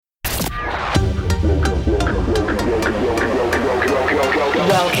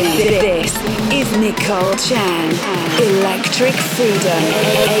rocking. This is Nicole Chen. Electric Freedom,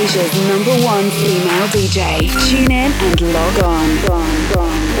 Asia's #1 female DJ. Tune in and log on.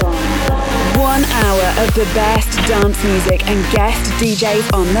 1 hour of the best dance music and guest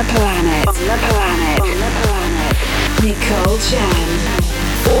DJs on the planet. Nicole Chen.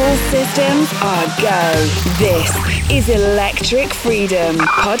 All systems are go. This is Electric Freedom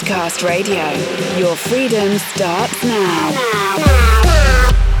Podcast Radio. Your freedom starts now.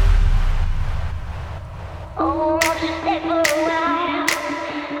 Oh, won't you stay for a while?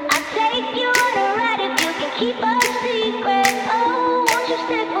 I'll take you on a ride if you can keep a secret. Oh, won't you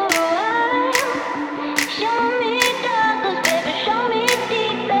stay for a while? Show me darkness, baby, show me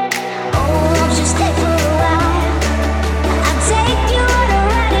deepest. Oh, won't you stay for a while? I'll take you on a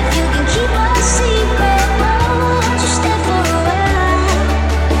ride if you can keep a secret. Oh, won't you stay for a while?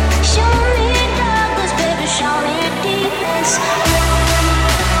 Show me darkness, baby, show me deepest.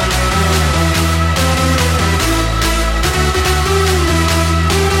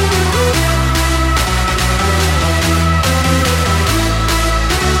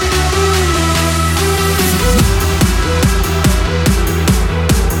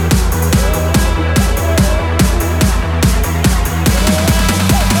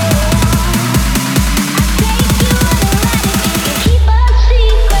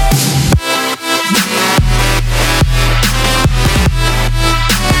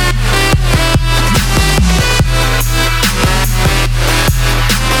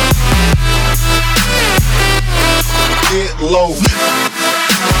 Low.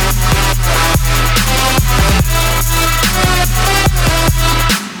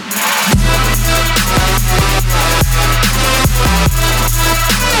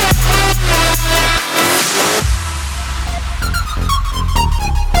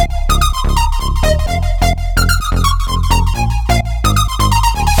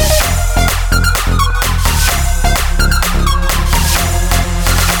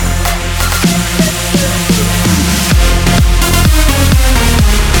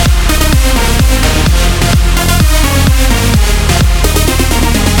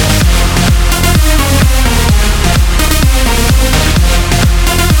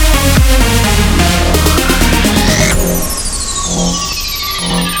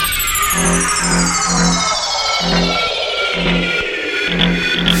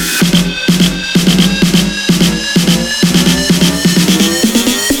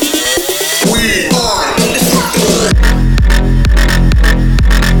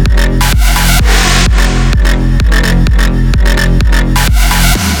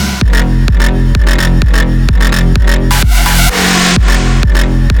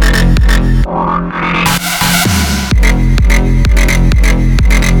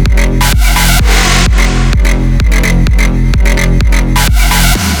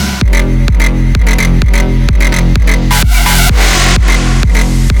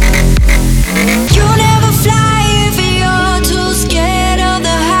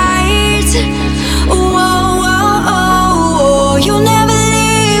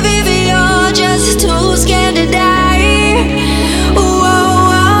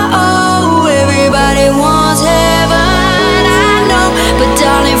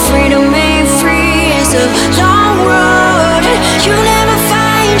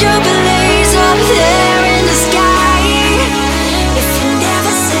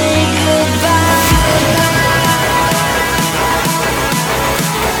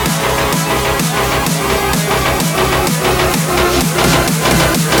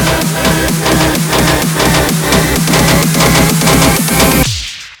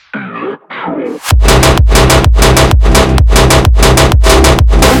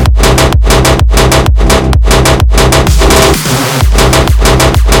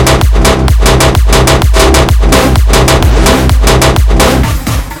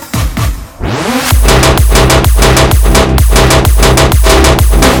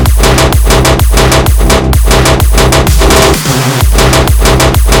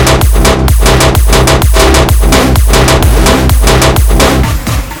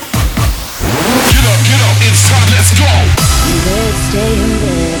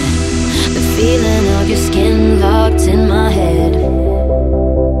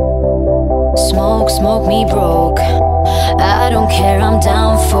 Smoke me broke. I don't care, I'm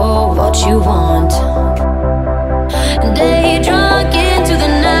down for what you want. Day drunk into the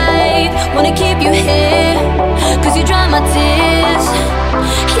night, wanna keep you here, 'cause you dry my tears.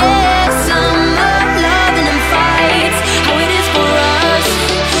 Yeah, summer loving and fights, how it is for us,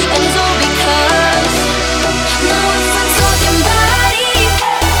 and it's all because now if we're talking body,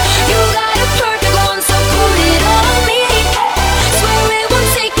 you got a perfect one, so put it on me. Swear it won't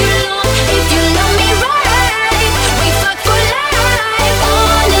take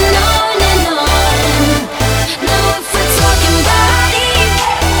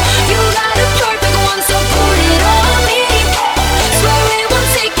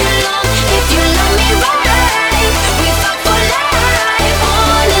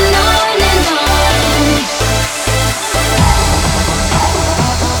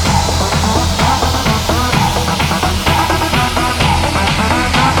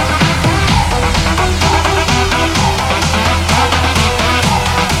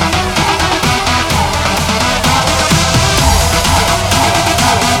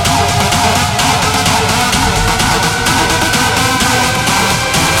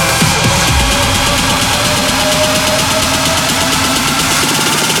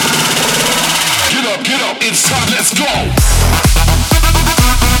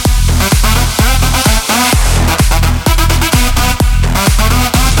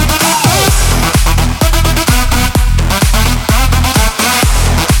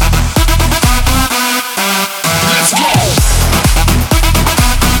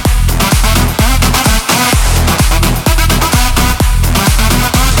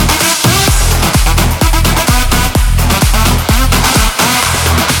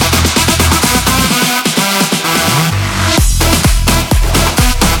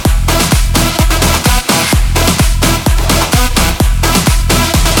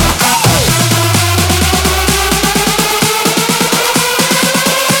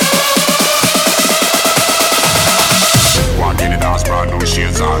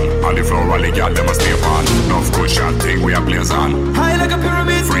on. On the floor, all the girl them a stay on. Enough cushion thing we a blaze on. High like a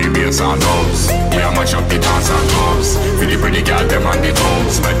pyramid. Free bass and house. We a mash up the dance and clubs. For the pretty girl them on the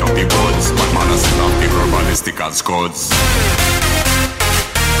toes. Light up the woods. But man a set up the verbalistic and scuds.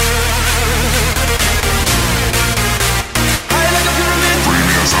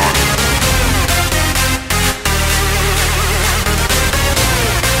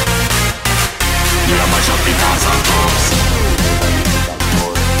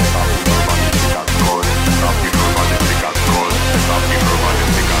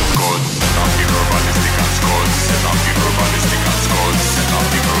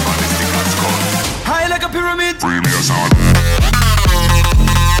 High like a pyramid. Premium sound.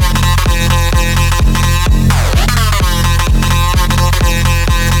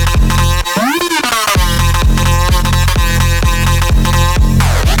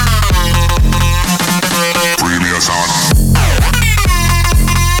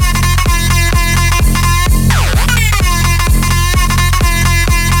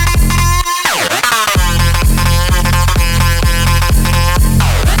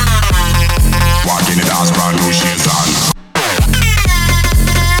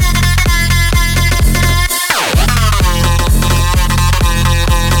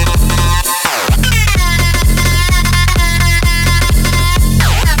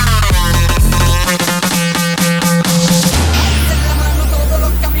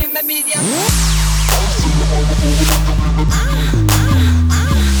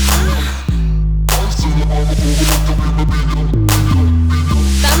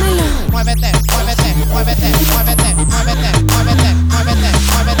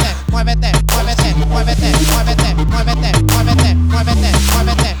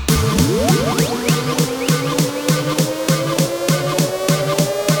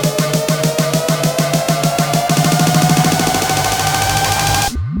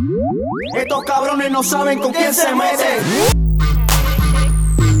 Estos cabrones no saben con quién se meten.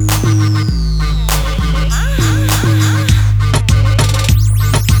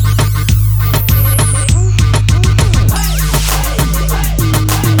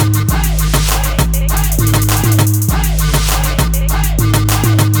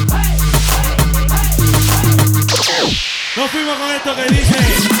 Nos fuimos con esto que dice.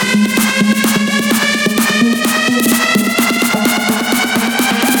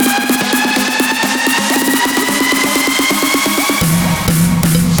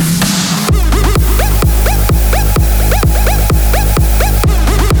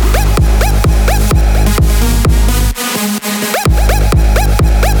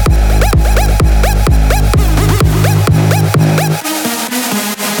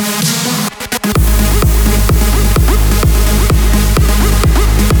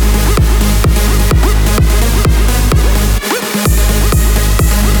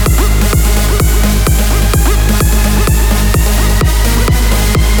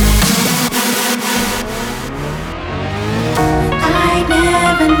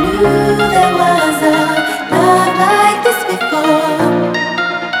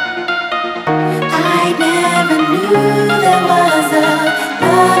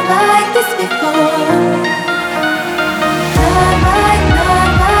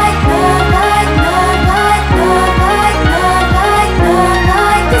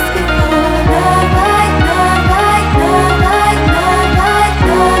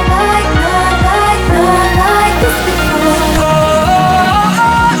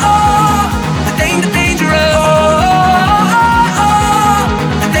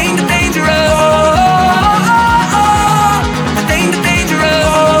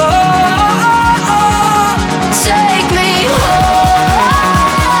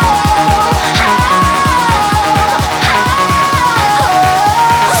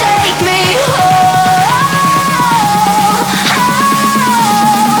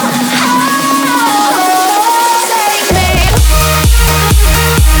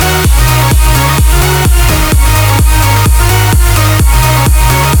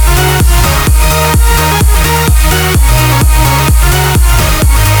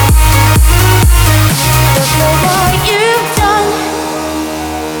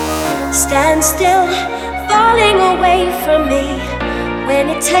 Stand still, falling away from me when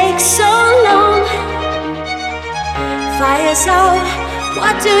it takes so long. Fire's out,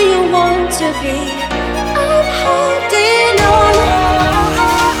 what do you want to be? I'm holding on.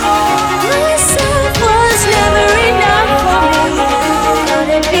 Myself was never enough for me.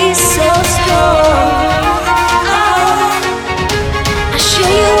 Couldn't be so strong. I'll show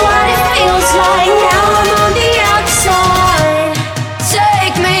you what it feels like now I'm on the outside.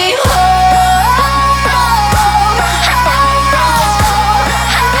 Take me home.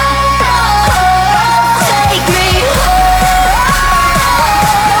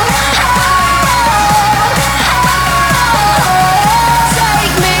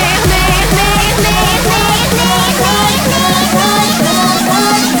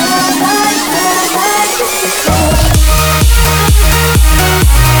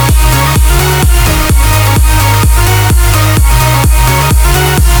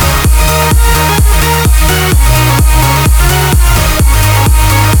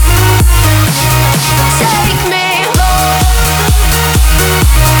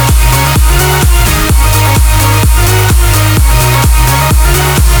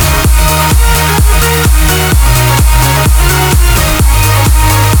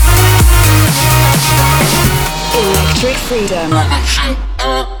 freedom.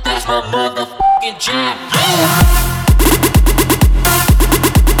 That's my motherfucking jam.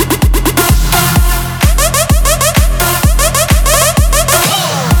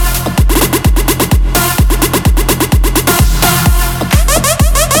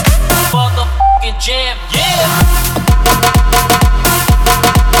 Jam, yeah.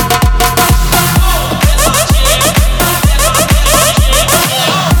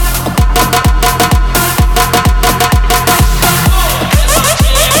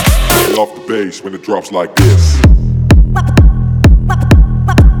 Off the bass when it drops like this.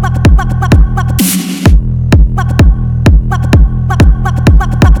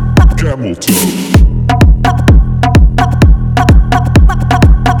 Camel toe.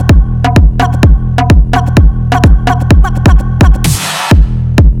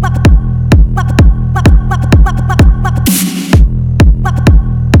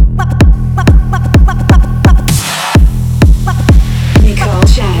 Nicole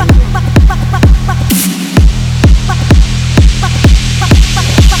Chen.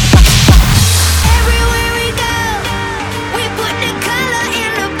 Everywhere we go, we put the color in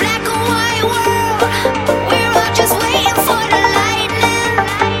the black and white world. We're all just waiting for the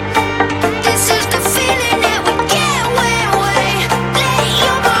lightning. This is the feeling that we get when we let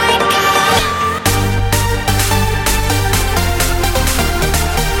your mind go.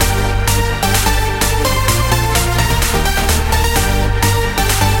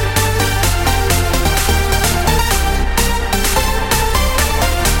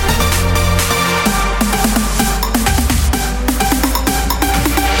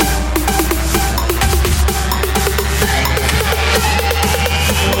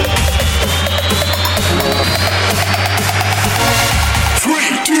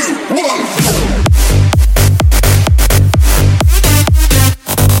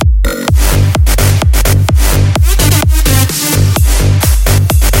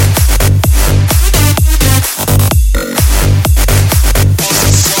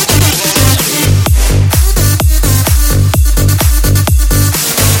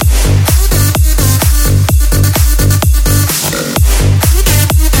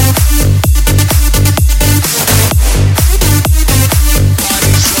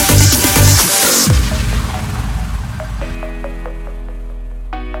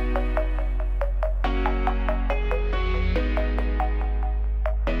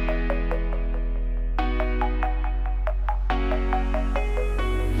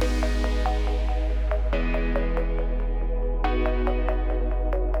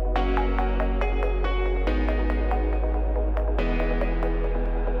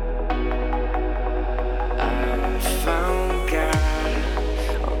 Found God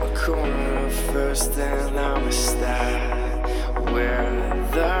on the corner of First and Amistad, where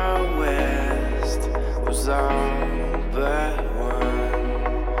the West was all but one.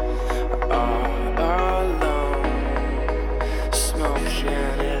 All alone,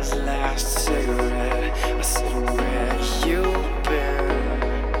 smoking his last cigarette. I said, where you been?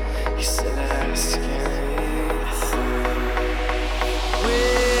 He said, ask anything.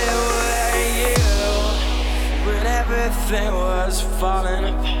 Where were you when everything was falling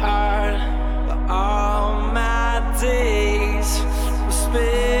apart? All my days were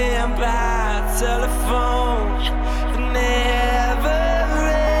spent by telephone that never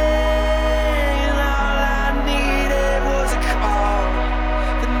rang. All I needed was a call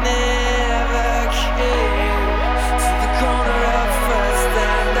that never came to the corner of First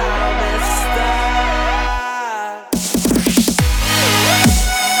and Amistad.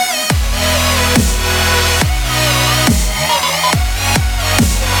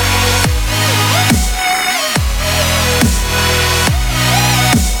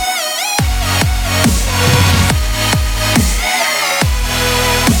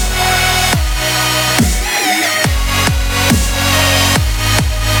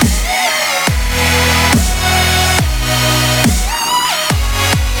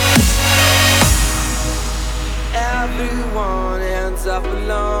 Everyone ends up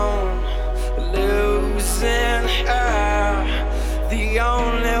alone, losing her. The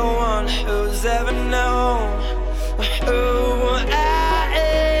only one who's ever known who I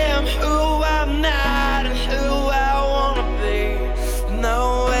am, who I'm not, and who I wanna be. No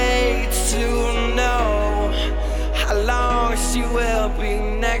way to know how long she will be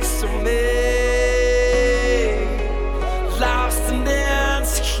next to me. Lost and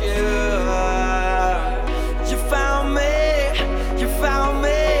insecure. You found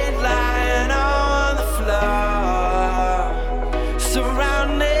me lying on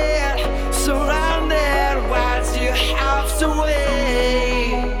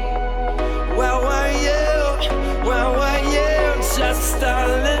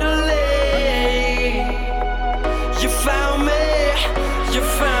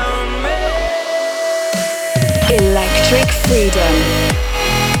Electric Freedom.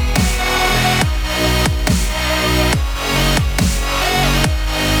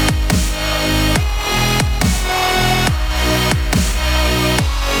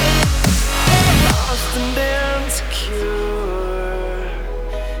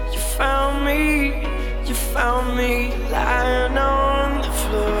 Found me lying on the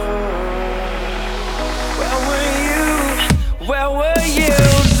floor. Where were you? Where were you?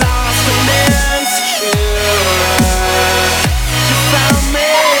 Lost and insecure. You found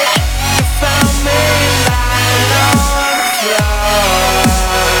me lying on the floor.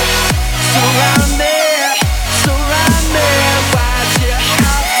 Surround me, why'd you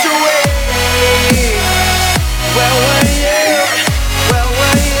have to wait? Where were you? Where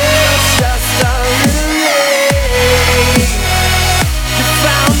were you? Just a little late. You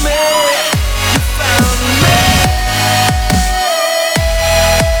found me, you found me.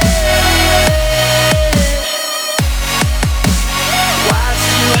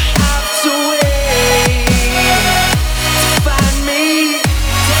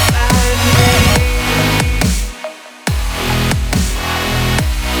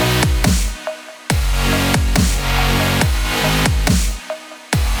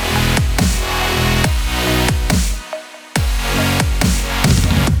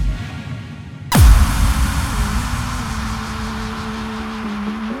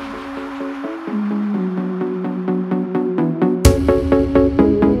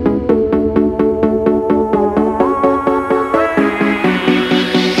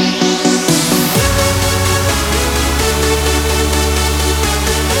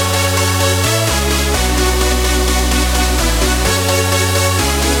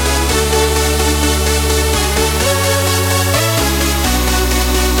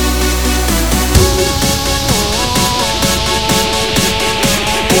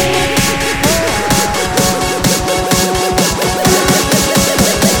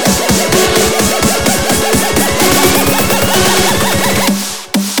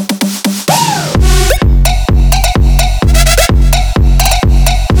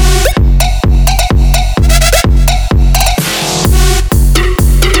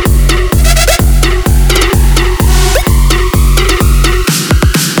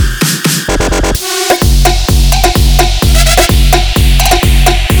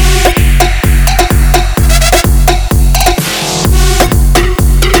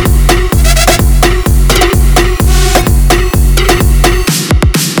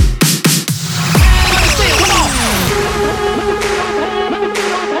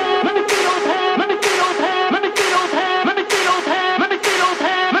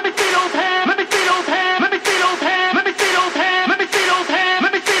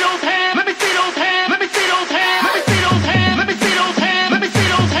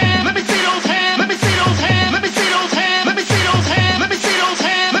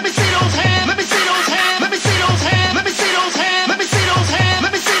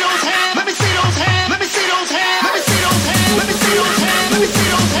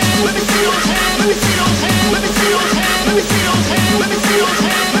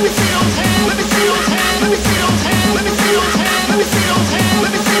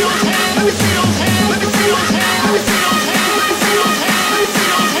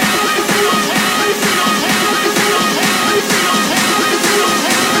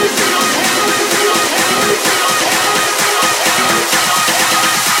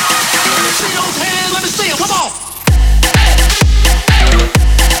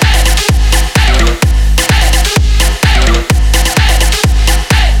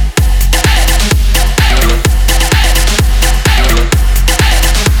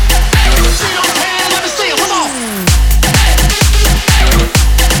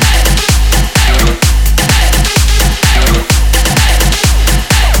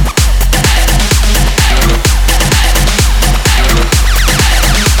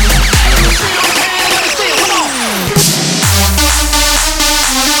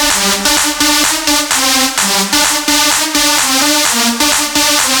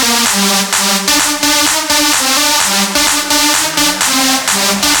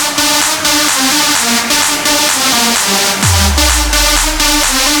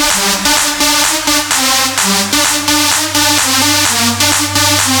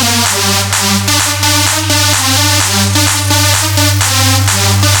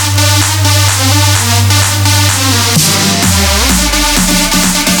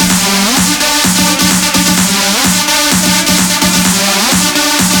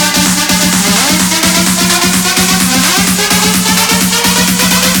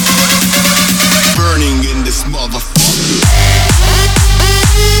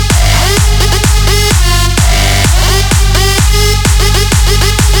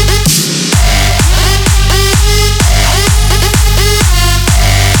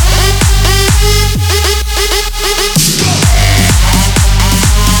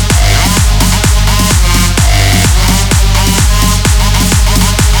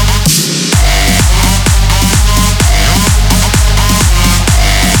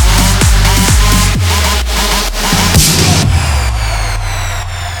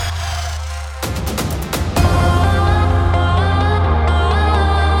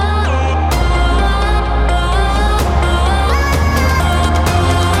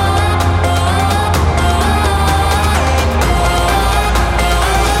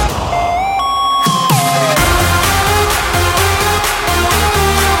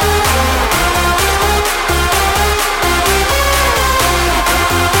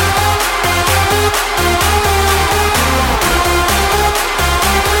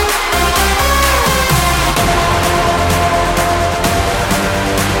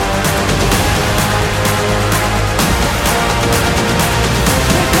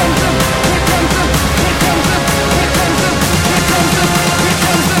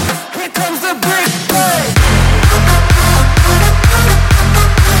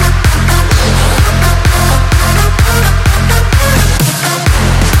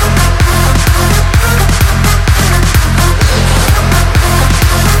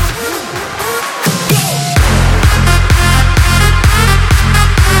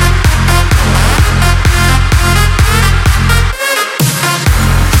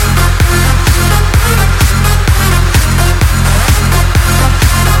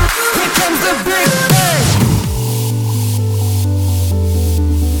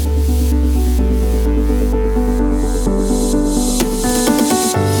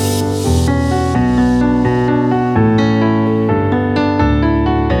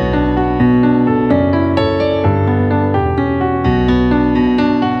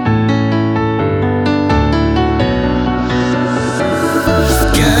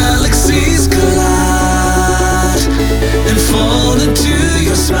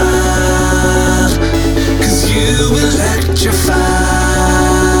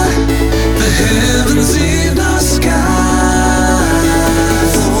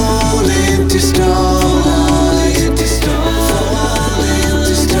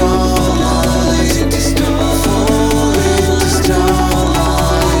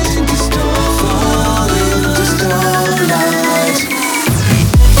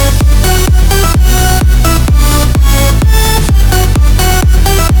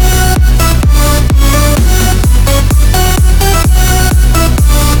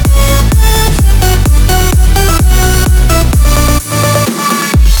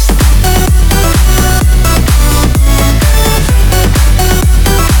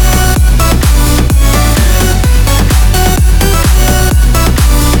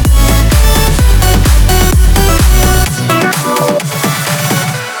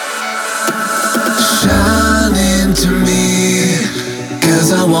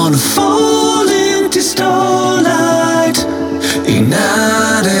 wanna fall into starlight,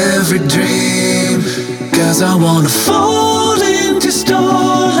 ignite every dream. 'Cause I wanna fall into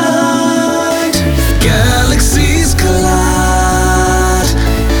starlight. Galaxies collide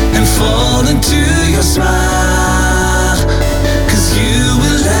and fall into your smile. 'Cause you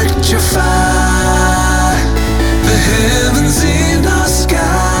electrify the heavens in our sky.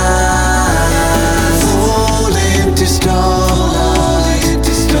 Fall into starlight,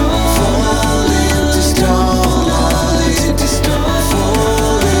 fall into starlight,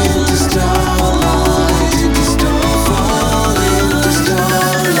 fall into starlight, fall into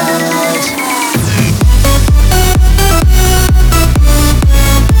starlight.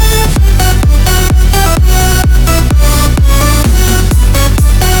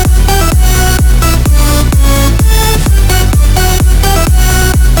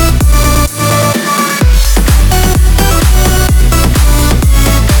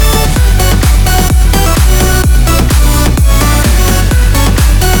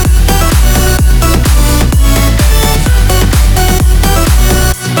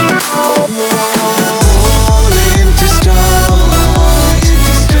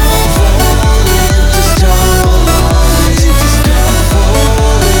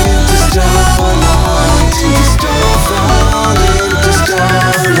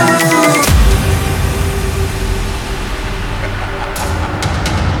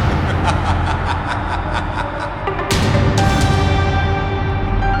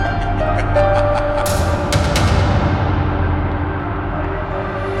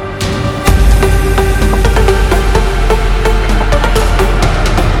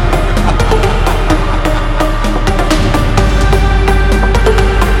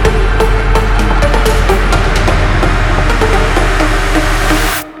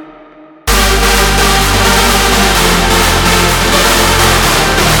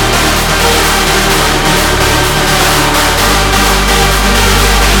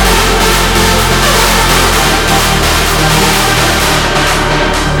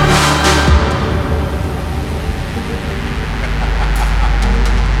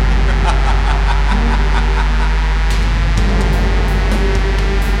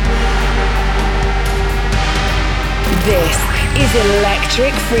 This is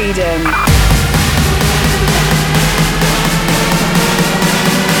Electric Freedom.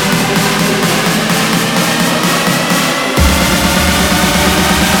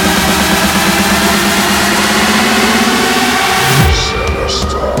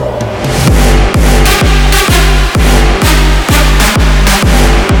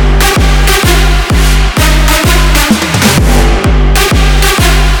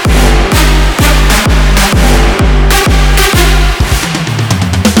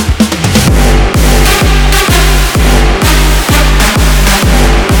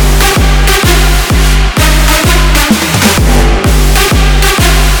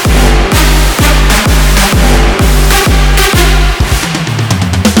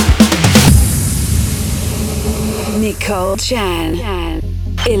 Nicole Chen.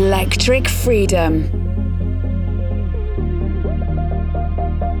 Electric Freedom.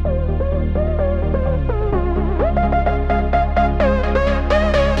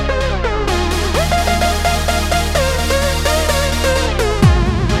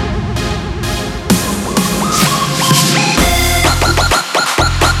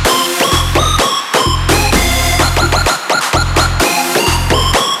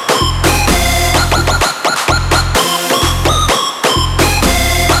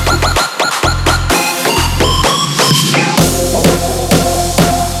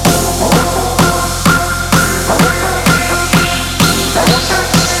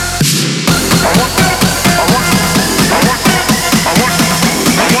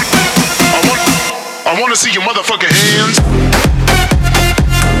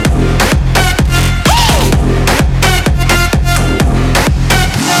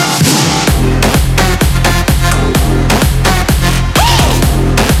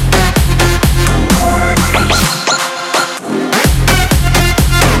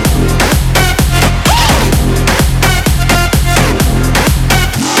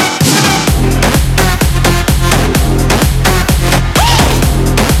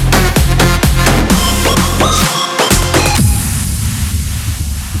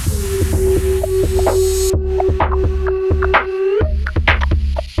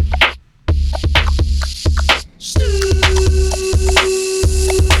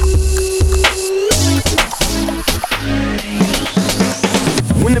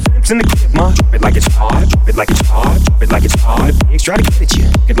 in the clip, ma. Drop it like it's hard, drop it like it's hard, drop it like it's hard. Pigs try to get at you.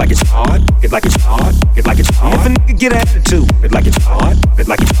 Get like it's hard, get like it's hard, get like it's hard. If a nigga get an attitude, get like it's hard, get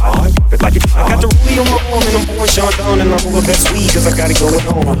like it's hard, get like it's hard. I got the rollie on my arm and I'm pouring Sean down and I'm over best weed cause I got it going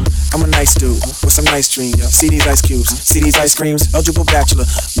on. I'm a nice dude with some nice dreams. See these ice cubes, see these ice creams. Eligible bachelor,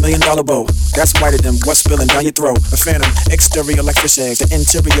 $1 million bow. That's whiter than what's spilling down your throat. A phantom, exterior like fish eggs, the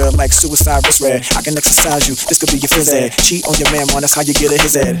interior like suicide wrist red. I can exercise you, this could be your phys ed. Cheat on your man, man, that's how you get a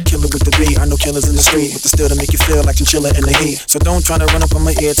his head. Killer with the beat, I know killers in the street with the still to make you feel like chinchilla in the heat. So don't try to run up on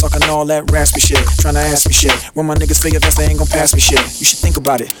my ear talking all that raspy shit, trying to ask me shit. When my niggas figure vest, they ain't gon' pass me shit. You should think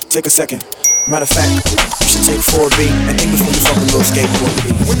about it, take a second. Matter of fact, you should take 4B and think before you fucking little skateboard.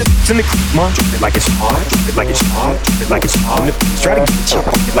 When the beat's in the clip, ma. Drop it like it's hard, drop it like it's hard, drop it like it's hard. When the beats try to get you,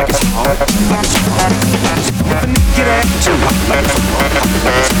 drop it like it's hard, drop it like it's hard. If a nigga get an attitude, drop it like it's hard, drop it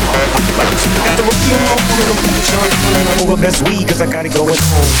like it's hard, drop it like it's hard. Got the rookie on my phone and I'm pouring Sean down and I'm over best weed cause I got it going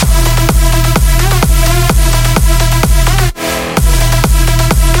home.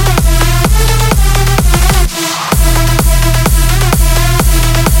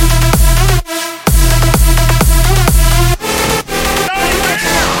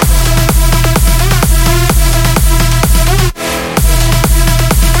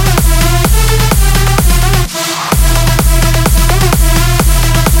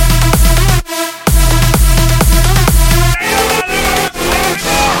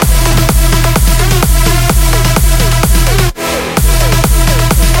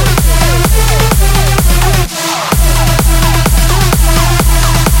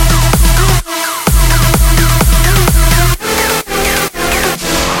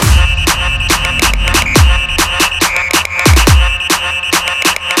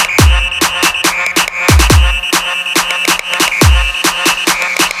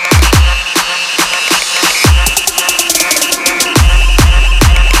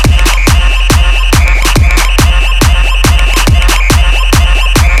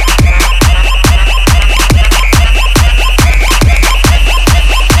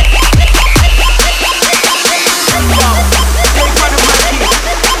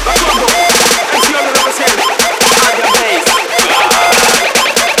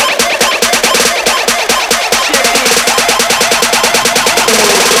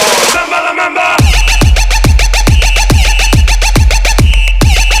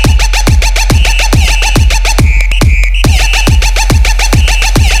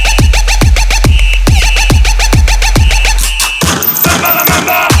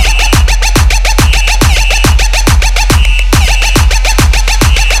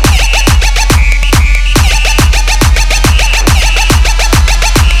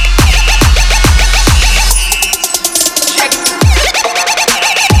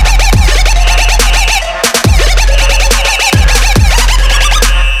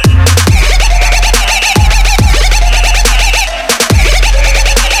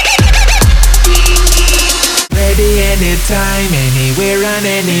 Anytime, anywhere and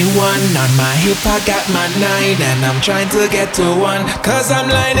anyone. On my hip I got my 9 and I'm trying to get to 1. Cause I'm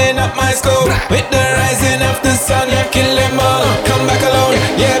lining up my scope with the rising of the sun. Yeah, kill them all, come back alone.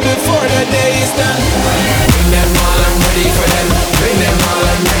 Yeah, before the day is done. Bring them all, I'm ready for them. Bring them all,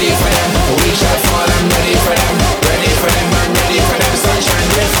 I'm ready for them. We shall fall, I'm ready for them. Ready for them, I'm ready for them. Sunshine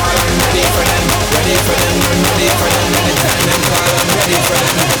will fall, I'm ready for them. Ready for them, I'm ready for them. Anytime them call, I'm ready for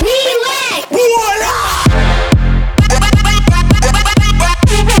them.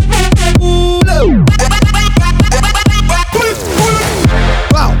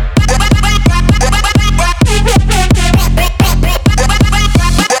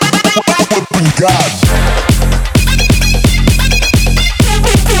 God.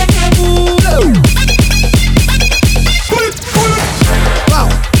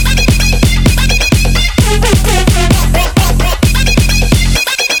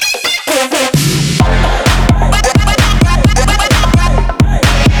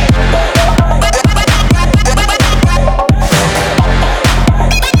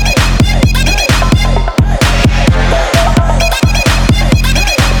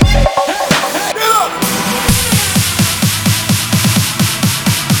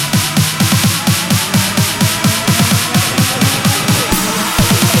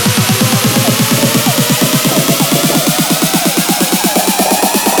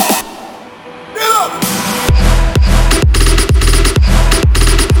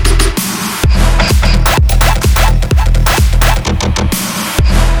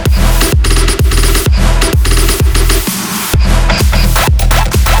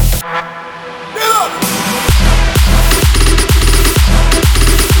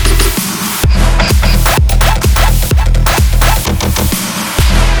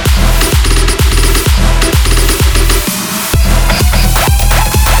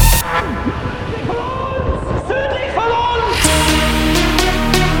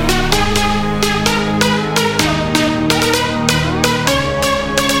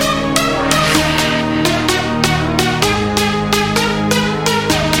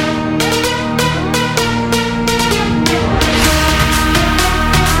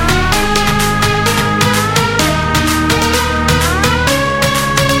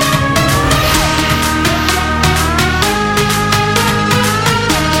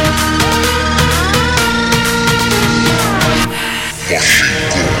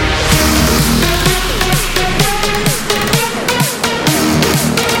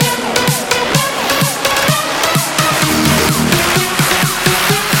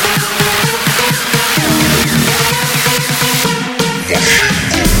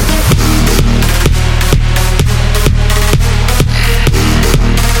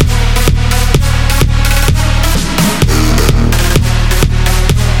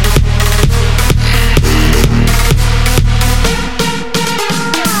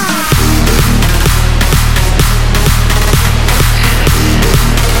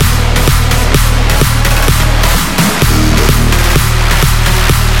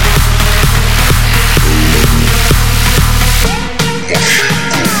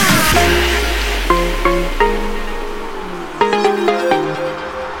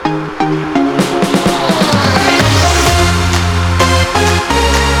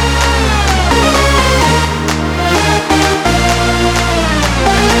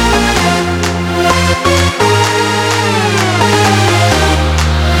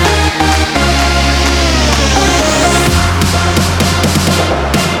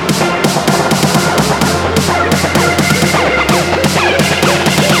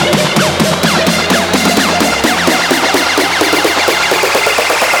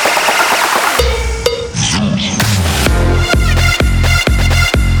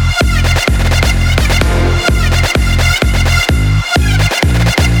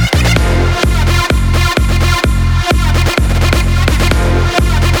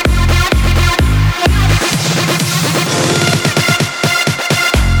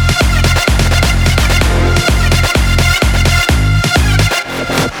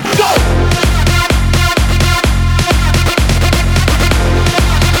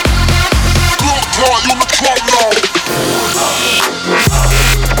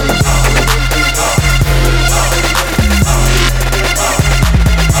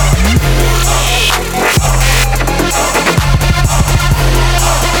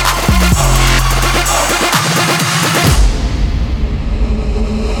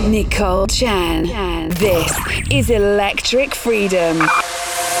 Nicole Chen. This is Electric Freedom.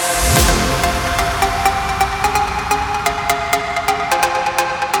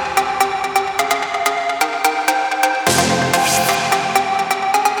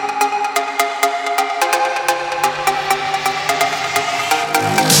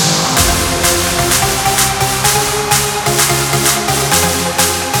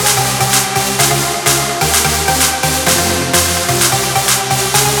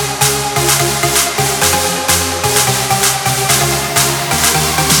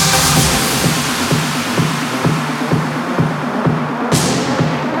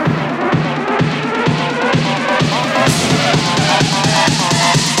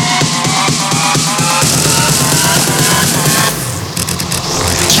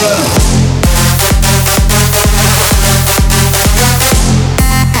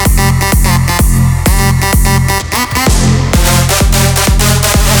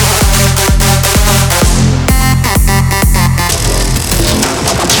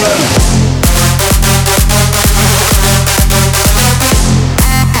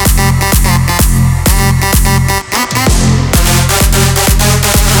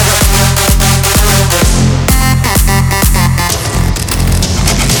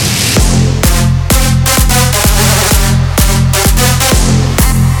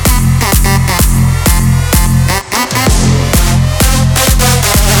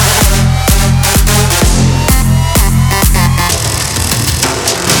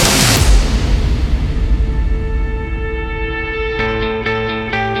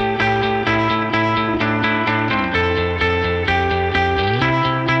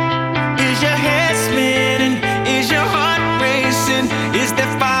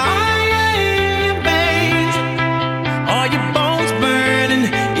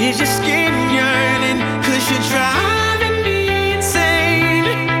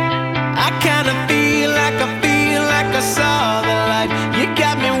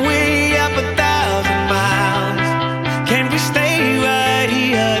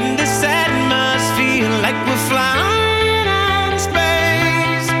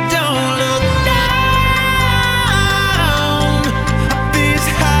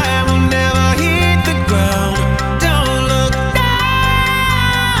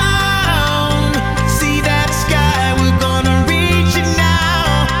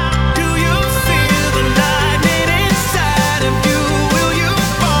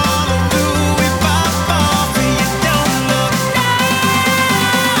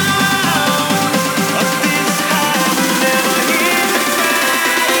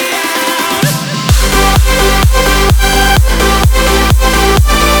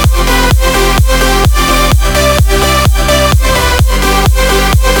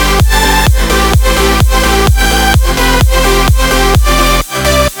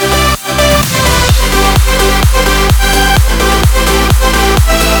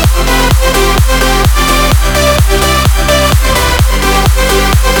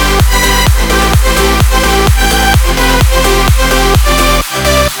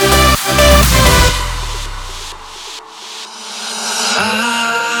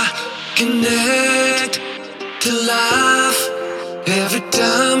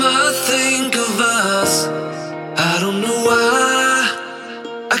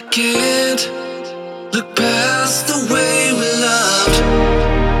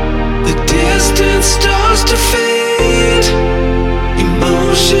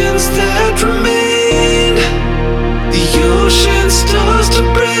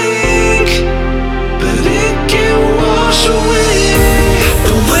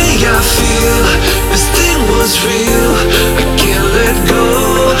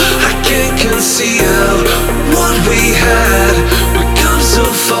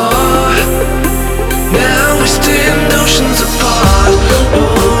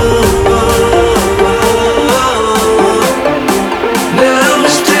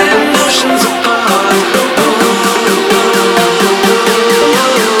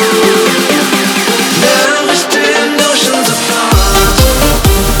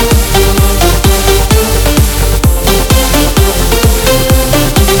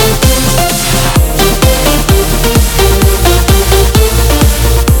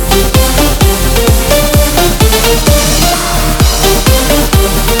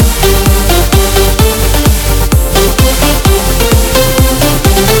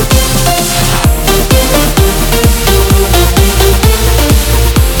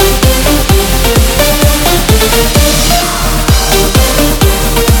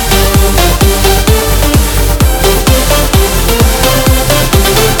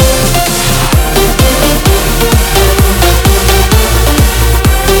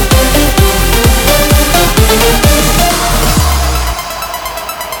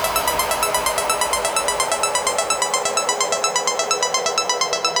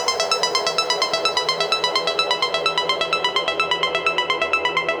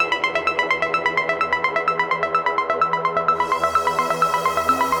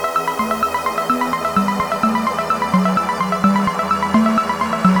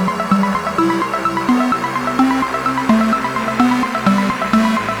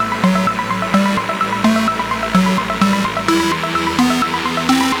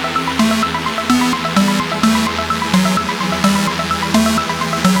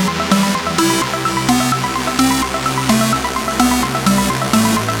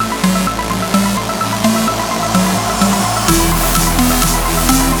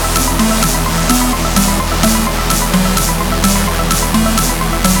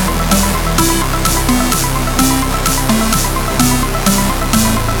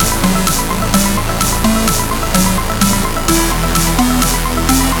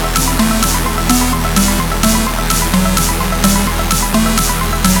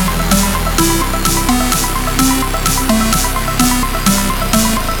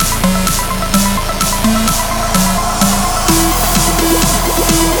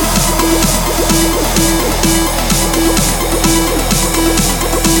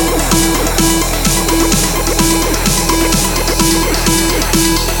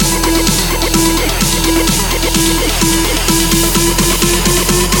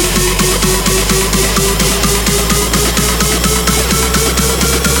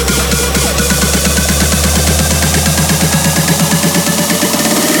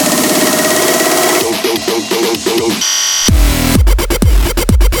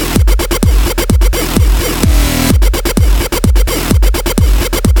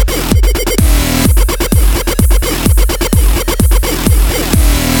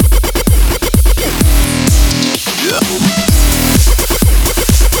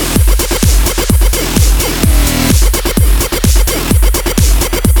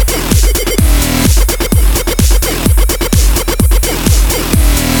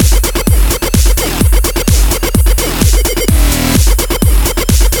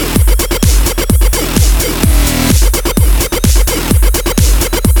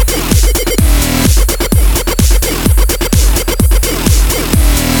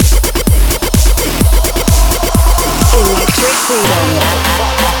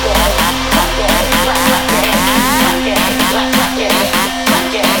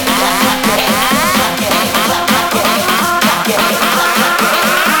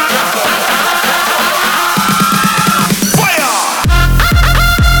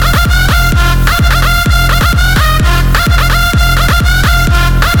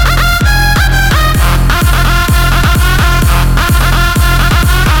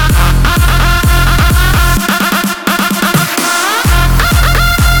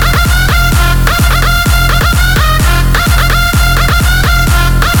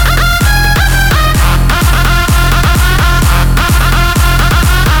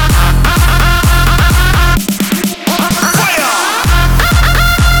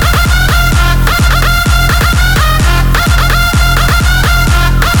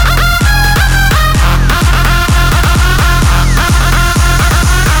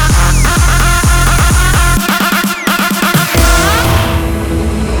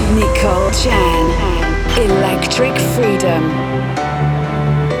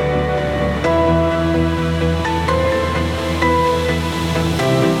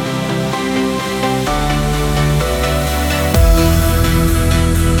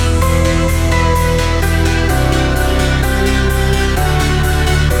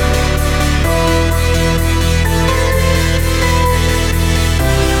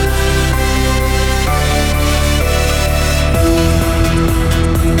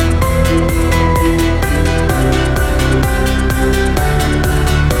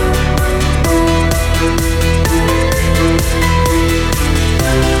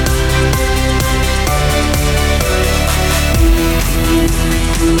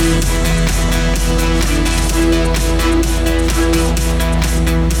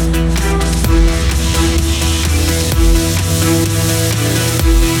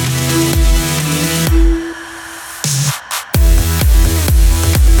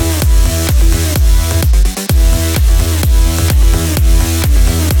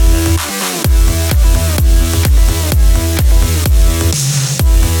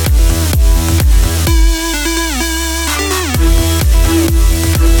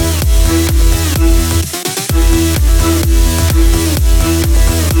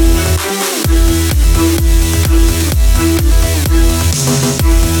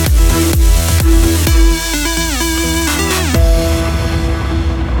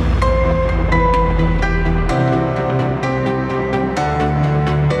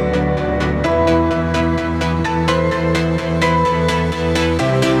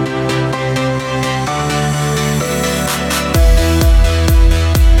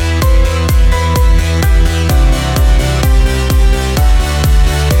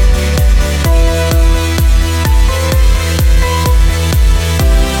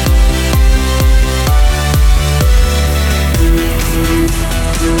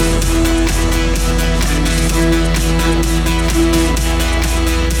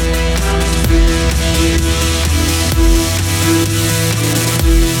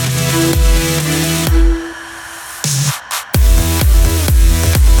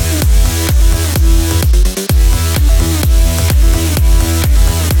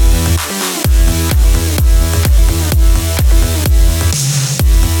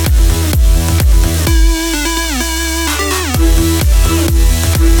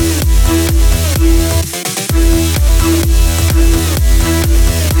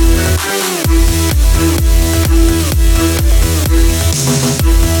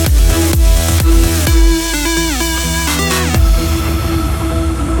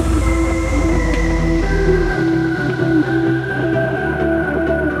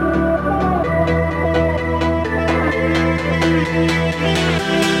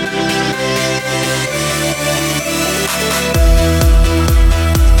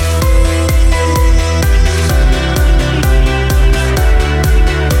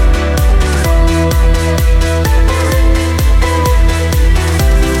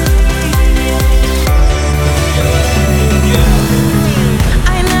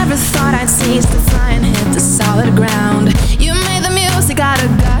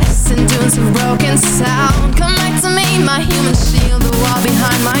 sense of broken sound. Come back to me, my human shield, the wall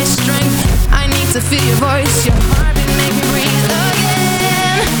behind my strength. I need to feel your voice, your heartbeat, make me breathe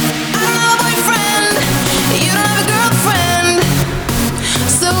again. I don't have a boyfriend, you don't have a girlfriend,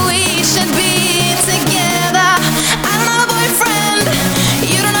 so we should be together. I don't have a boyfriend,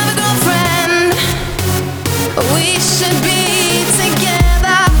 you don't have a girlfriend, we should be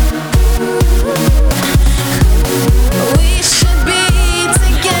together. We should be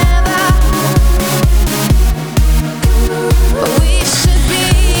together. We should be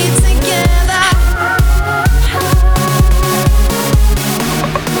together.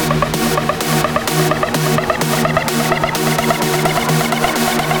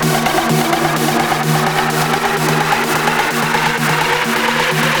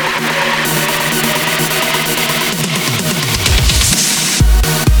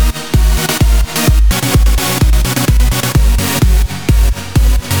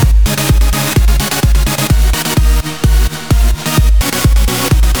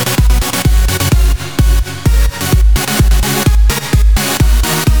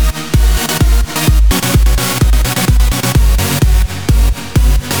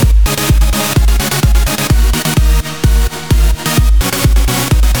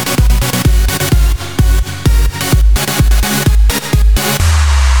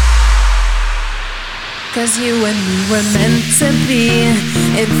 Cause you and me were meant to be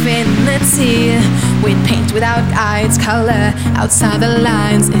infinity. We'd paint without eyes, color outside the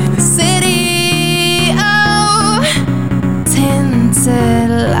lines in a city. Oh, tinted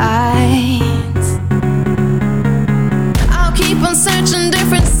lights. I'll keep on searching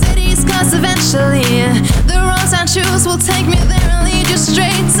different cities, cause eventually the roads I choose will take me there and lead you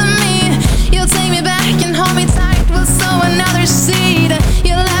straight to me. You'll take me back and hold me tight, we'll sow another seed.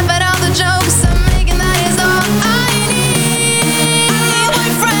 You'll laugh at all the jokes I'm making, that is all I need. I don't have a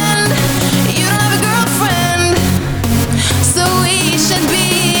boyfriend, you don't have a girlfriend, so we should be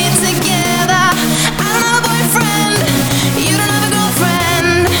together. I don't have a boyfriend, you don't have a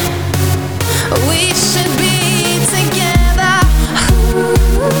girlfriend, we should be together.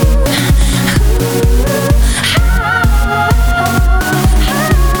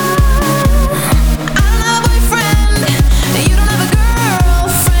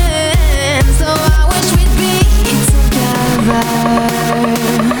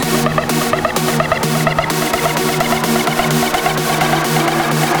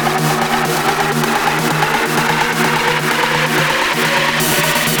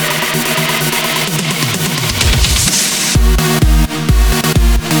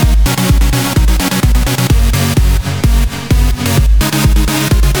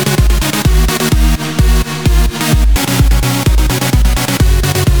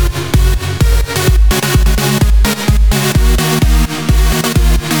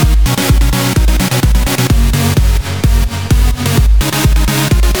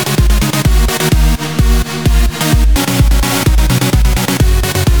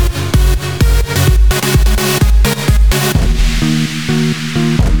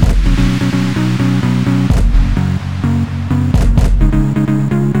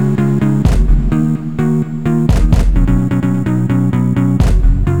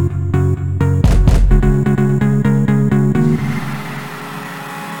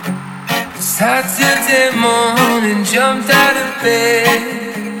 Saturday morning, jumped out of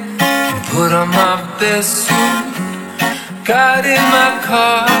bed, put on my best suit, got in my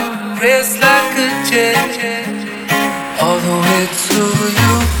car, raced like a jet, all the way to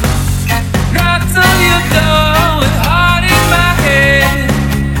you. Knocked on your door with heart in my head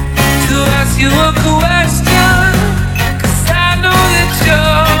to ask you a question, 'cause I know that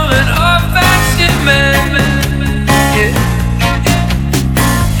you're an old-fashioned man, yeah.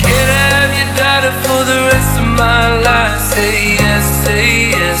 For the rest of my life, say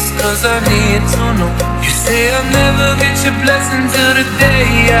yes, 'cause I need to know. You say I'll never get your blessing till the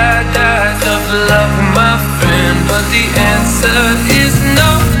day I die. Tough love, my friend, but the answer is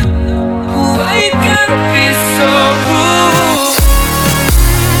no. Why you gotta be so rude?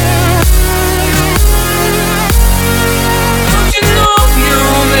 Don't you know I'm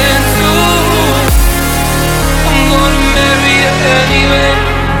human too? I'm gonna marry you anyway.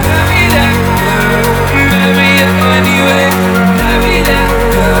 Marry that girl, marry you anyway. Marry that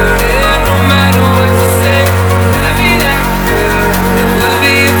girl, yeah, no matter what you say. Marry that girl, and we'll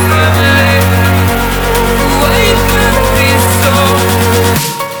be a family. Why you gotta be so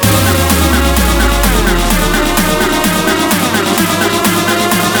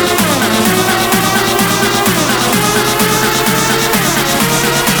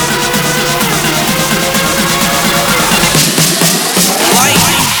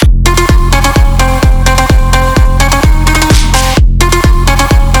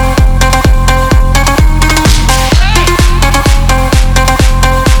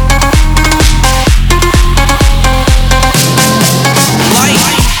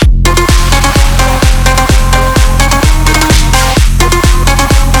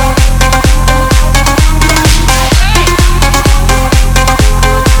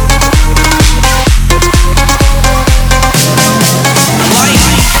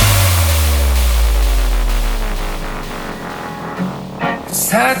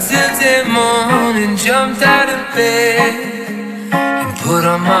Saturday morning, jumped out of bed and put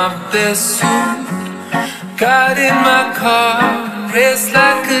on my best suit. Got in my car, raced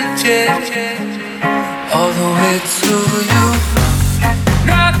like a jet, all the way to you.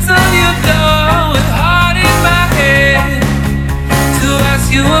 Knocked on your door with heart in my head to ask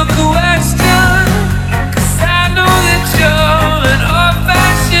you a question, 'cause I know that you're an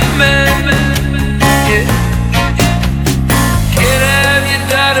old-fashioned man. Yeah. Can I have your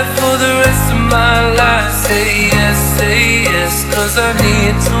daughter for the rest of my life? Say yes, 'cause I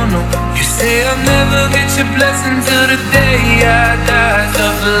need to know. You say I'll never get your blessing till the day I die.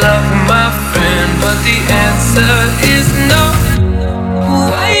 Tough luck, my friend, but the answer is no.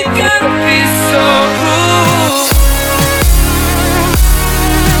 Why you gotta be so rude?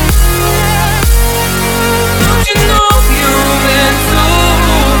 Don't you know you're meant to?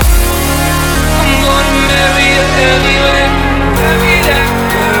 I'm gonna marry you anyway. Marry that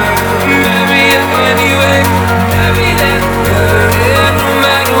girl. Marry you anyway. Marry that girl. Yeah, no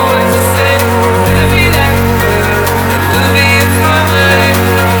matter what you say. Marry that girl. It will be a family.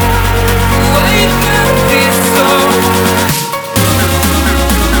 Why you gotta be so rude?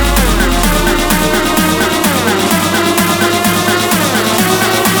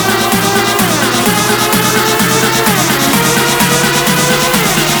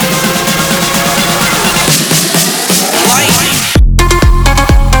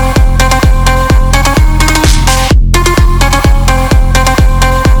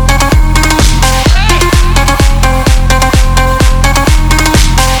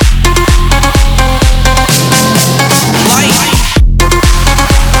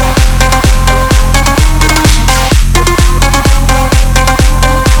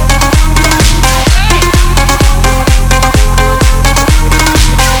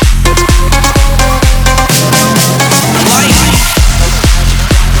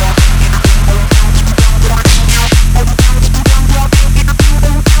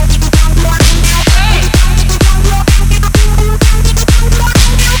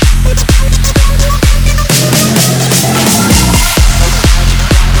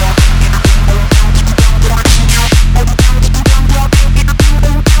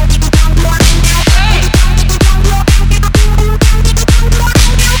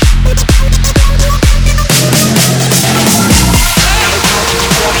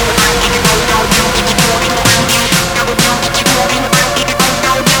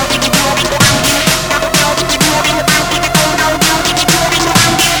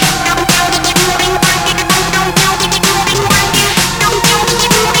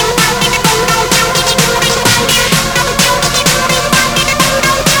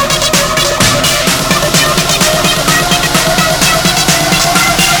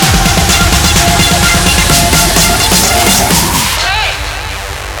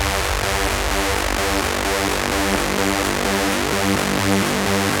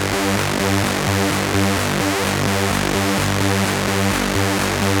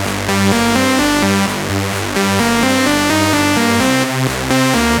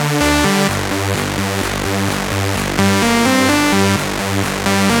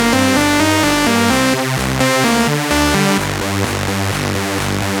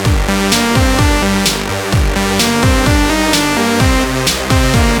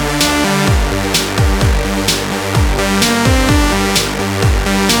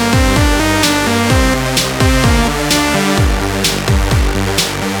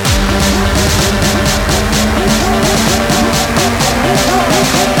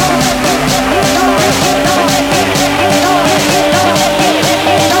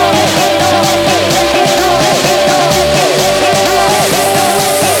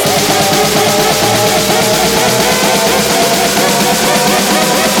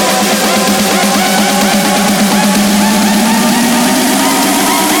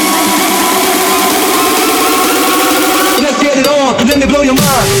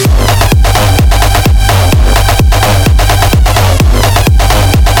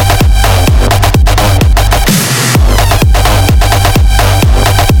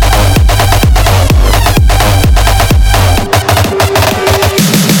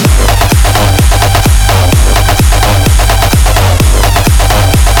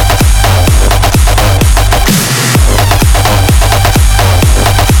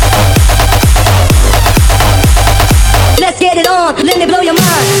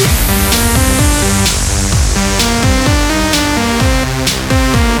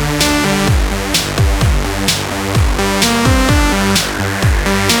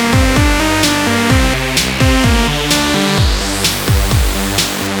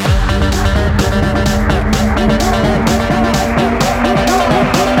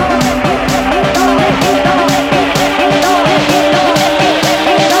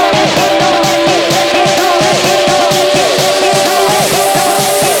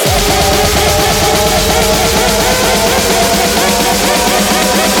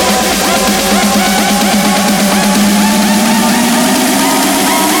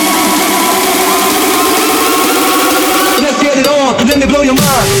 your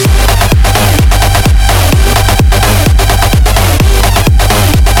mind.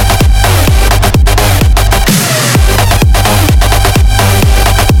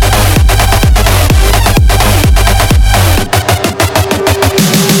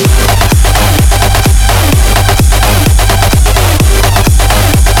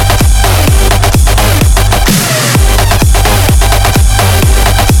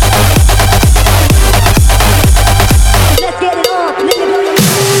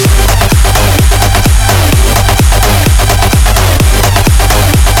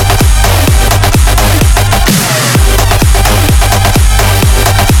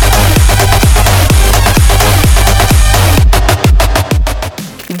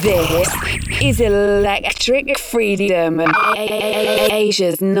 This is Electric Freedom,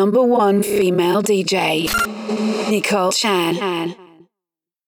 Asia's #1 female DJ, Nicole Chen.